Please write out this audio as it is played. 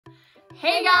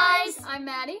Hey guys! I'm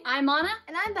Maddie. I'm Anna.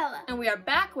 And I'm Bella. And we are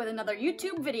back with another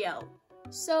YouTube video.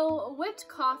 So, whipped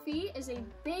coffee is a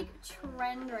big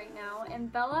trend right now,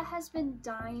 and Bella has been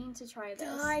dying to try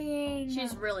this.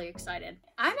 She's really excited.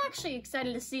 I'm actually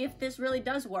excited to see if this really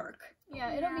does work.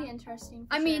 Yeah, it'll be interesting.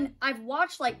 I mean, I've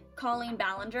watched like Colleen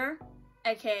Ballinger,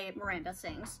 aka Miranda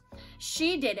Sings.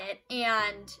 She did it,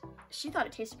 and she thought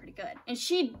it tasted pretty good. And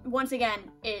she, once again,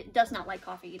 it does not like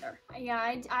coffee either.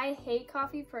 Yeah, I hate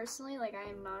coffee personally. Like, I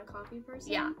am not a coffee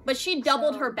person. Yeah, but she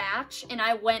doubled her batch, and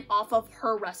I went off of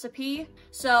her recipe.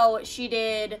 So she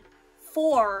did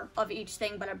 4 of each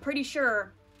thing, but I'm pretty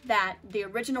sure that the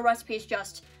original recipe is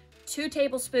just 2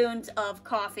 tablespoons of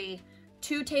coffee,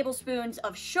 2 tablespoons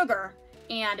of sugar,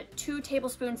 and 2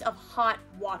 tablespoons of hot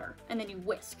water, and then you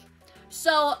whisk.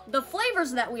 So the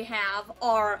flavors that we have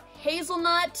are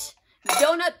hazelnut,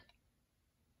 donut.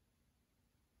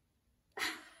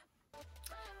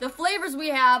 The flavors we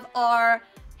have are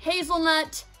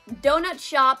hazelnut, donut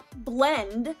shop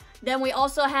blend. Then we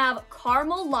also have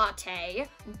caramel latte,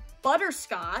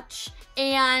 butterscotch,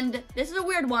 and this is a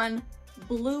weird one,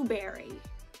 blueberry.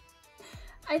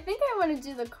 I think I want to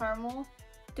do the caramel.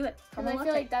 Do it. Because I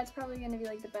feel like that's probably going to be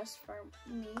like the best for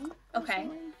me. Okay.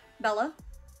 Bella?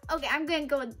 Okay, I'm gonna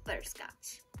go with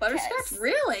butterscotch. Butterscotch?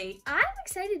 Really? I'm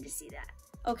excited to see that.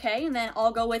 Okay, and then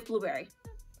I'll go with blueberry.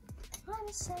 I'm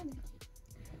excited.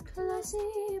 Classy,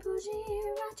 bougie,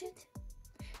 ratchet.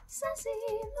 Sassy,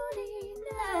 moody,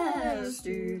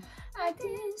 nasty. I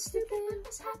did stupid,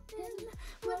 what's happening?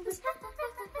 What was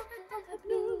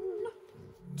happening?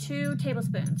 2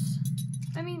 tablespoons.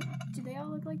 I mean, do they all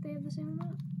look like they have the same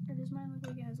amount? Or does mine look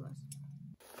like it has less?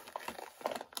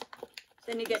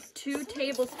 Then you get 2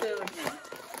 tablespoons.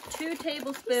 2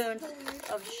 tablespoons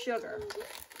of sugar.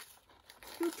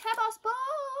 2 tablespoons.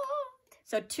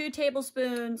 So 2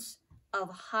 tablespoons of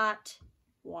hot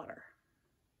water.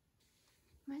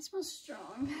 Mine smells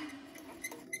strong.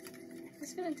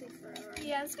 It's gonna take forever.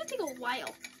 Yeah, it's gonna take a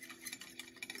while.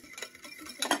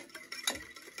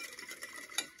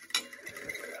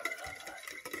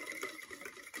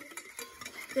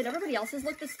 Did everybody else's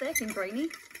look this thick and grainy?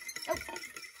 Nope.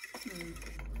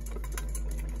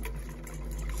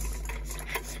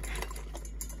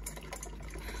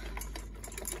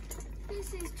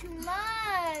 This is too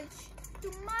much.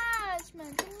 Too much,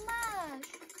 man. Too much.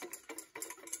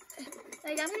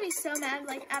 Like, I'm gonna be so mad,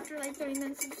 like, after, like, 30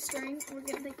 minutes of stirring, we're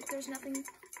gonna, like, there's nothing,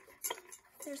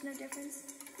 there's no difference.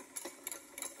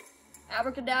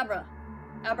 Abracadabra.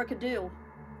 Abracadoo.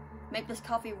 Make this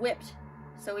coffee whipped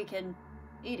so we can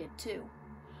eat it too.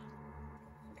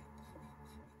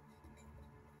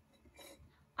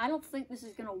 I don't think this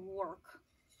is gonna work.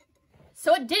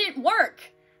 So it didn't work!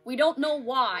 We don't know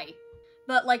why.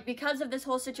 But like, because of this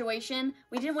whole situation,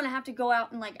 we didn't want to have to go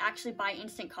out and like actually buy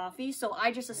instant coffee, so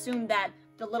I just assumed that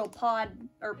the little pod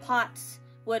or pots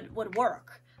would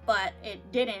work. But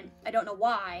it didn't. I don't know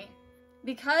why.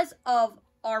 Because of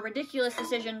our ridiculous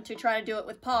decision to try to do it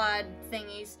with pod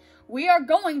thingies, we are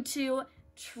going to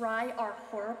try our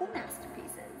horrible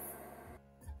masterpieces.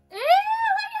 Ew, look at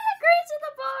the grains at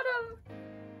the bottom!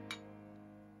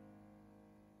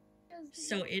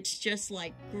 So it's just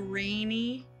like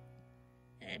grainy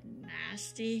and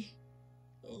nasty.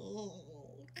 Oh,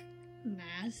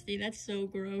 nasty. That's so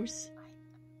gross.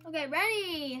 Okay,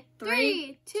 ready?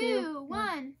 3, 3, 2,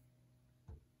 1.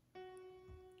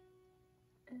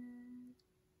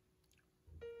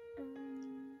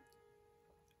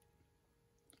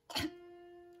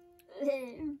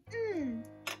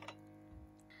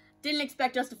 Didn't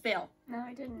expect us to fail. No,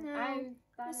 I didn't. No.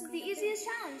 This is the easiest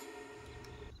challenge.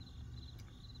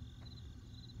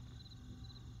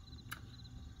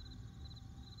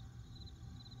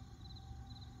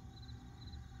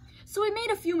 So we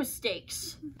made a few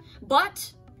mistakes,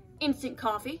 but instant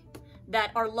coffee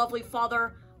that our lovely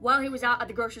father, while he was out at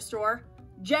the grocery store,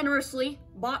 generously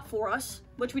bought for us,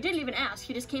 which we didn't even ask.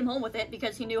 He just came home with it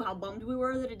because he knew how bummed we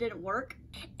were that it didn't work.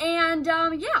 And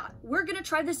yeah, we're gonna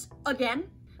try this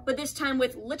again, but this time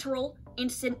with literal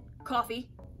instant coffee.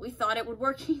 We thought it would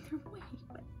work either way,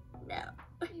 but no.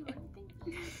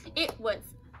 It was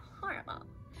horrible.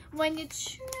 When you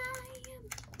try,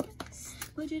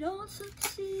 but you don't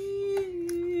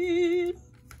succeed.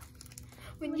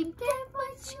 when you get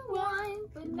what you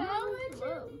want, but now it's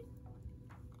Whoa.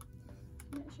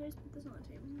 Should I just put this on the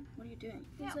table? What are you doing?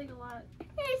 There's like a lot.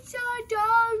 It's a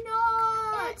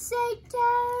donut. It's a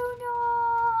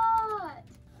donut.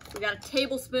 We got a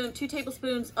tablespoon, 2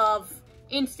 tablespoons of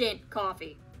instant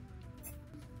coffee.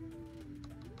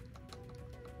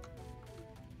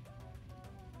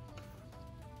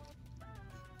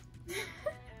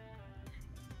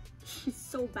 She's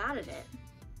so bad at it.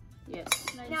 Yes.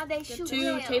 Now they shoot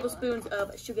 2 tablespoons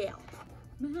of sugar.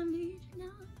 Do you want me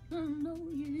to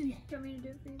do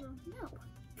it for you, bro? No.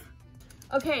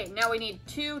 Okay, now we need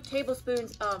 2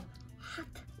 tablespoons of hot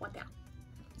water.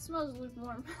 It smells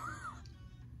lukewarm.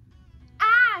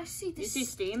 Ah, see Do you this. see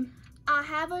steam? I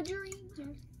have a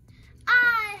dream.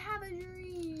 I have a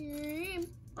dream.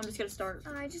 I'm just gonna start.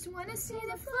 I just want to see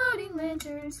the floating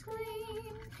lanterns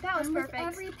gleam. That was perfect. With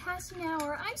every passing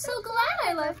hour, I'm so glad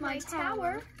I left my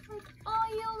tower. Like all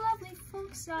you lovely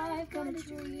folks, I've got a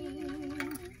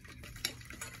dream.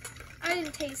 I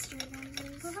didn't taste your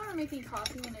noses. What about making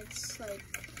coffee when it's like...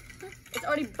 It's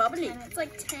already bubbly. It's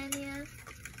like 10, yeah.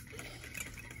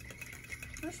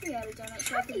 I wish we had a donut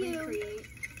so I could recreate.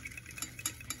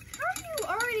 How are you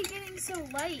already getting so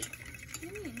light? What do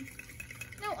you mean?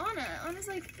 No, Anna's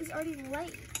like, is already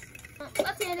light.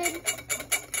 Left-handed.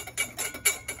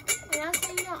 Wait, that's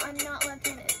how you know I'm not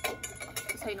left-handed.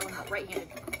 That's how you know I'm not right-handed.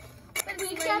 But We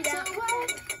it's got laid out. to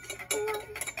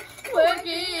Work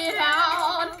it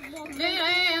out.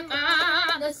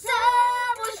 The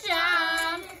sun will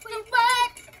shine. We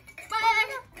work.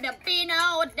 There'll be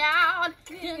no doubt.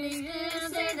 In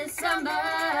the summer,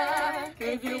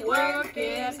 if you work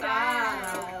it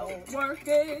out. Work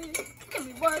it. Can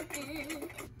we work it?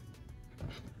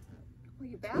 Are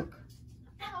you back?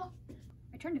 Ow.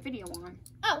 I turned the video on.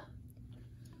 Oh.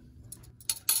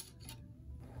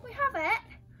 We have it.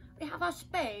 We have our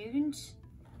spoons.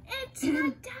 It's a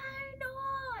donut.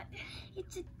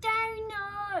 It's a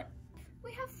donut.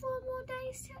 We have 4 more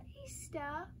days till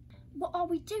Easter. What are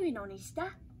we doing on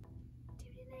Easter?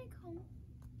 Doing an egg hunt.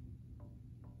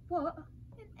 What?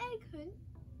 An egg hunt.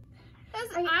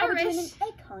 That's Are we Irish. doing an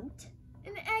egg hunt?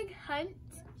 An egg hunt.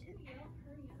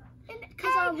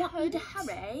 Because I want you to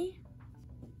hurry.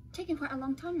 Taking quite a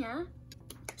long time, yeah?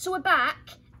 So we're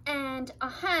back, and our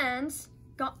hands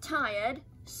got tired,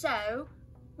 so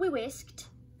we whisked,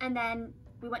 and then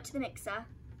we went to the mixer,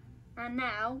 and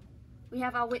now we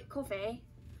have our whipped coffee.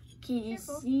 Can you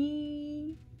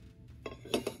see?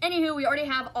 Anywho, we already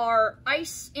have our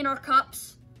ice in our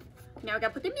cups. Now we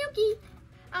gotta put the milky.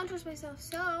 I don't trust myself,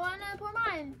 so I'm gonna pour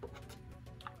mine.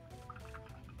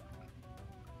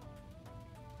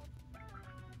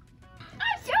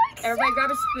 I'm so excited. Everybody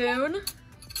grab a spoon.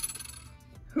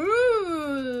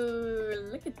 Ooh,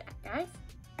 look at that, guys.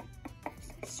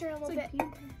 Stir a little bit. A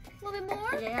little bit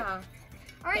more? Yeah.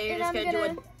 All right, Okay, you're and just I'm gonna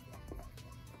gonna do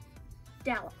a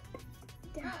dollop.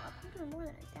 dollop. I'm doing more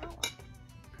than a dollop.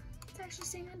 It's actually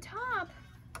staying on top.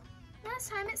 Last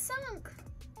time it sunk.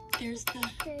 There's the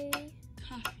Okay.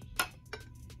 coffee.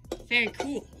 Very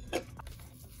cool.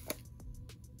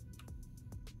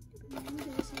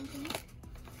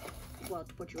 Well,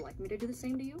 would you like me to do the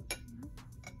same to you?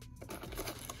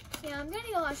 Yeah, I'm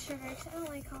getting a lot of sugar because I don't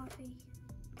like coffee.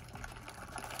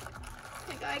 Oh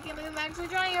my god, I can't believe I'm actually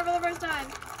trying it for the first time.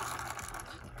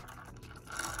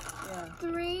 Yeah.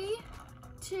 3,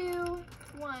 2,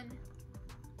 1.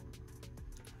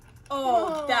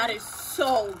 Oh, that is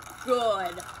so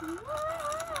good.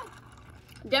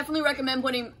 Definitely recommend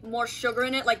putting more sugar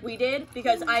in it like we did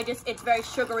because it's very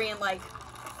sugary and like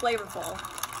flavorful.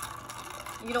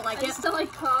 You don't like I it? still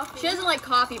like coffee. She doesn't like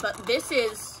coffee, but this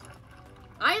is,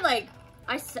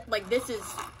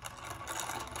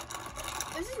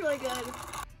 this is really good.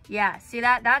 Yeah, see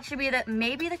that? That should be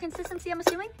maybe the consistency, I'm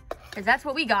assuming? Because that's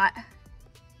what we got.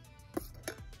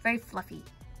 Very fluffy,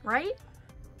 right?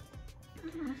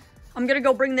 Mm-hmm. I'm gonna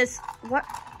go bring this, what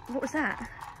was that?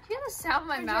 Do you have the sound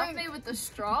my mouth made with the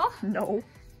straw? No.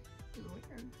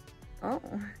 Oh.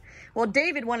 Well,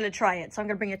 David wanted to try it, so I'm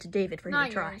gonna bring it to David for him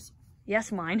to try. Yours.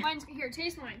 Yes, mine. Mine's, here,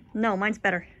 taste mine. No, mine's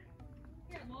better.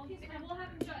 Here, we'll have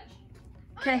him judge.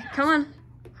 Okay, come on.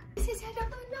 This is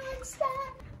another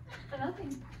non-stop.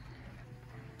 Nothing.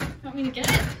 Want me to get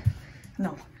it?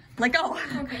 No. Let go.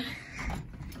 Okay.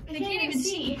 I can't even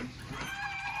see.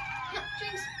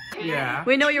 Yeah.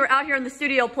 We know you were out here in the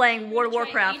studio playing World of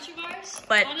Warcraft,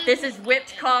 but this is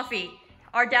whipped coffee.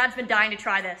 Our dad's been dying to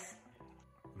try this.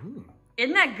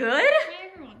 Isn't that good?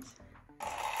 Everyone's.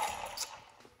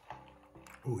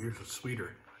 Oh, here's a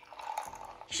sweeter.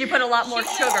 She put a lot more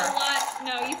sugar.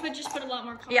 No, you just put a lot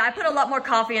more coffee. Yeah, I put a lot more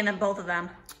coffee in than both of them.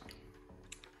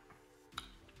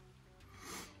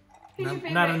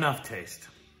 Not enough taste.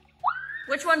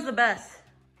 Which one's the best?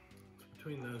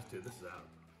 Between those two, this is out.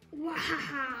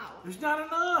 Wow. There's not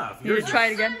enough. You want to try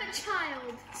it again? I'm a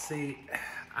child. See,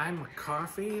 I'm a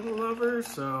coffee lover,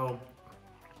 so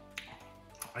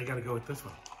I gotta go with this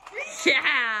one.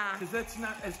 Yeah. Because that's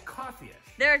not as coffee-ish.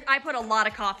 I put a lot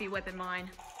of coffee whip in mine.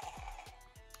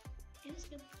 It is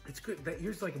good. It's good.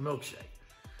 Yours is like a milkshake.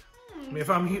 I mean,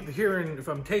 if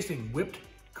I'm tasting whipped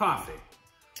coffee,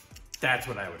 that's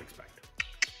what I would expect.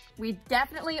 We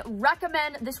definitely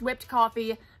recommend this whipped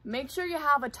coffee. Make sure you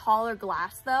have a taller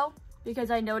glass though,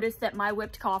 because I noticed that my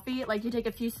whipped coffee, like you take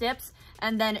a few sips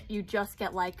and then you just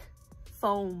get like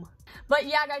foam. But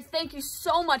yeah, guys, thank you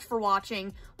so much for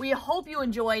watching. We hope you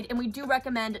enjoyed, and we do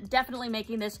recommend definitely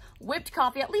making this whipped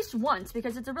coffee at least once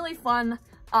because it's a really fun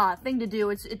thing to do.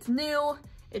 It's new,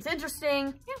 it's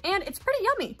interesting, and it's pretty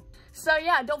yummy. So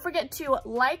yeah, don't forget to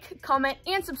like, comment,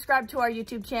 and subscribe to our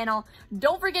YouTube channel.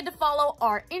 Don't forget to follow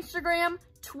our Instagram,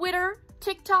 Twitter,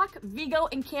 TikTok, Vigo,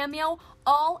 and Cameo,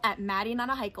 all at Maddie and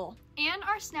Anna Heichel. And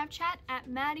our Snapchat at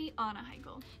Maddie Anna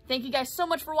Heichel. Thank you guys so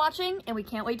much for watching, and we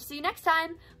can't wait to see you next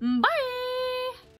time. Bye!